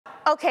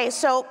Okay,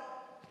 so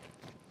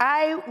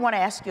I want to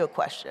ask you a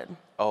question.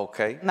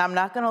 Okay. And I'm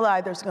not going to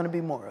lie, there's going to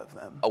be more of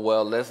them.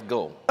 Well, let's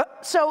go.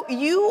 So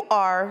you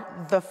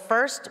are the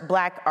first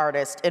Black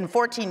artist in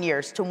 14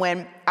 years to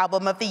win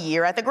Album of the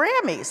Year at the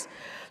Grammys.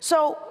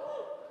 So,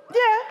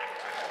 yeah.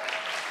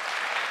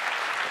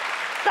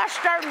 Got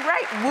started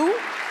right,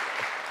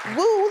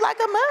 woo like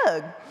a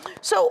mug.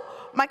 So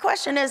my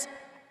question is,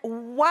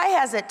 why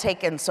has it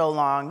taken so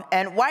long?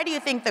 And why do you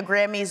think the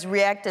Grammys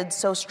reacted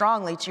so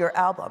strongly to your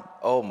album?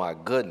 Oh my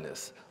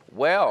goodness.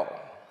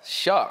 Well,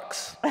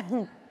 shucks.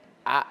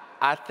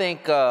 I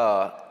think,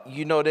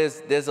 you know,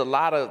 there's a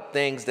lot of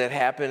things that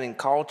happen in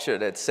culture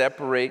that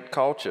separate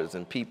cultures,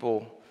 and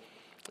people,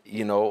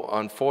 you know,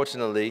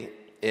 unfortunately,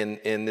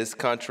 in this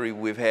country,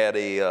 we've had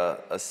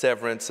a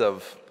severance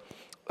of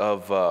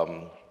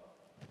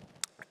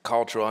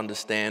cultural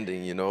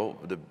understanding, you know.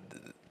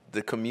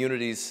 The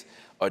communities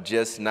are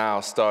just now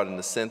starting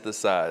to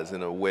synthesize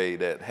in a way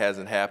that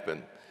hasn't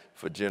happened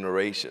for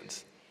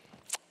generations.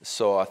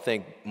 So I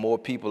think more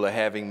people are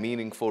having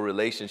meaningful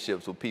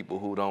relationships with people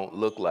who don't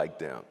look like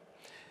them.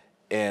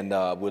 And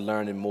we're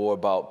learning more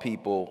about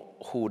people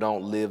who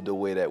don't live the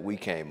way that we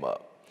came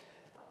up.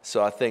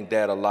 So I think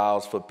that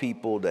allows for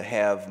people to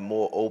have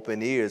more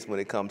open ears when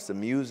it comes to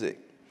music,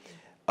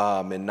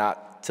 and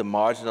not to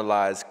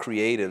marginalize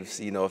creatives.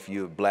 You know, if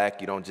you're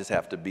Black, you don't just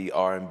have to be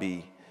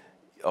R&B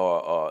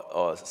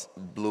or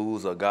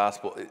blues or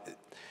gospel.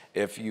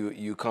 If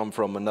you come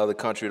from another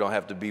country, you don't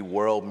have to be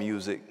world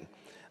music.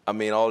 I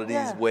mean, all of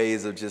these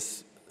ways of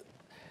just,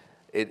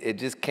 it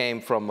just came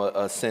from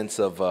a sense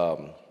of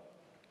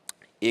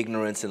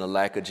ignorance and a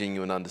lack of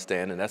genuine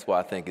understanding. That's why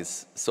I think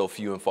it's so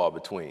few and far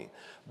between.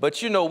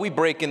 But you know, we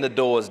breaking the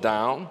doors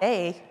down.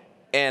 Hey.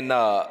 And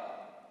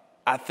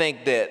I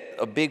think that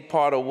a big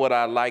part of what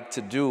I like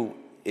to do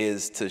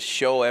is to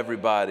show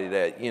everybody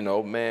that, you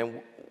know,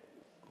 man,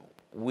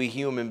 we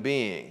human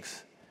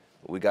beings.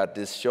 We got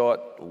this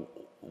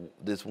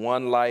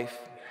one life.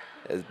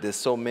 There's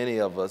so many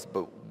of us,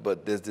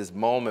 but there's this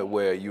moment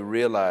where you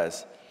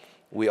realize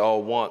we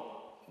all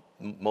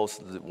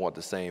most of us want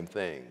the same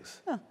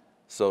things. Huh.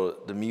 So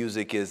the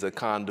music is a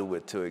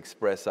conduit to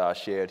express our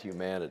shared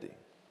humanity.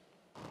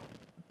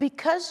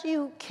 Because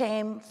you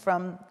came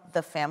from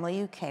the family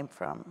you came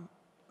from,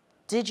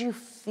 did it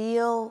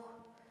feel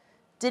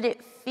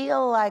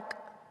like,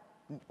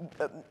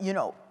 you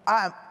know,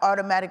 I'm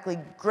automatically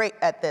great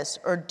at this,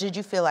 or did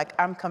you feel like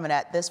I'm coming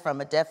at this from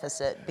a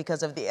deficit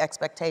because of the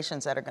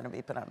expectations that are going to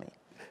be put on me?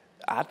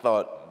 I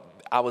thought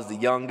I was the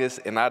youngest,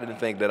 and I didn't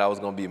think that I was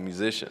going to be a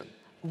musician.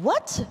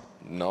 What?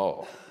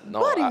 No.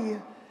 Buddy.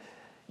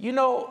 You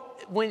know,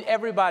 when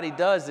everybody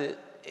does it,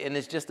 and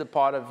it's just a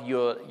part of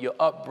your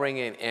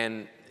upbringing,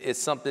 and it's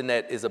something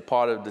that is a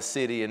part of the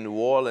city in New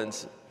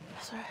Orleans,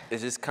 That's right.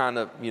 It's just kind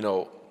of, you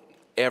know,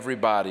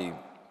 everybody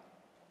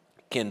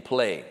can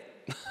play.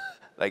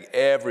 Like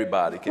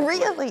everybody can play.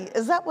 Really?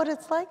 Is that what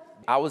it's like?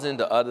 I was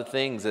into other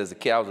things as a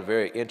kid. I was a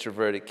very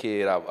introverted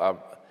kid.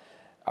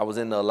 I was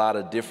into a lot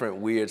of different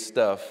weird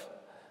stuff.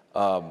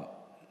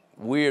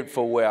 Weird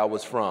for where I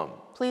was from.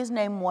 Please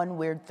name one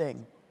weird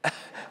thing.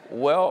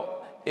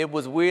 Well, it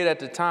was weird at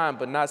the time,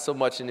 but not so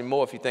much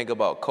anymore if you think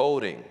about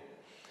coding.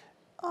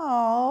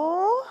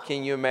 Oh.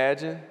 Can you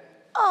imagine?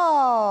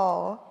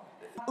 Oh.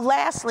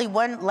 Lastly,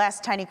 one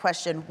last tiny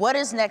question. What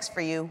is next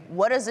for you?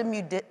 What does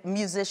a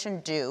musician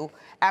do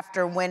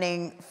after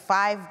winning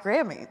 5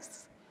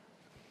 Grammys?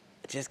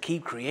 Just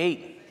keep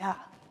creating. Yeah.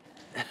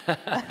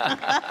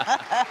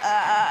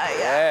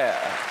 Yeah.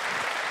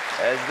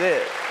 That's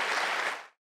it.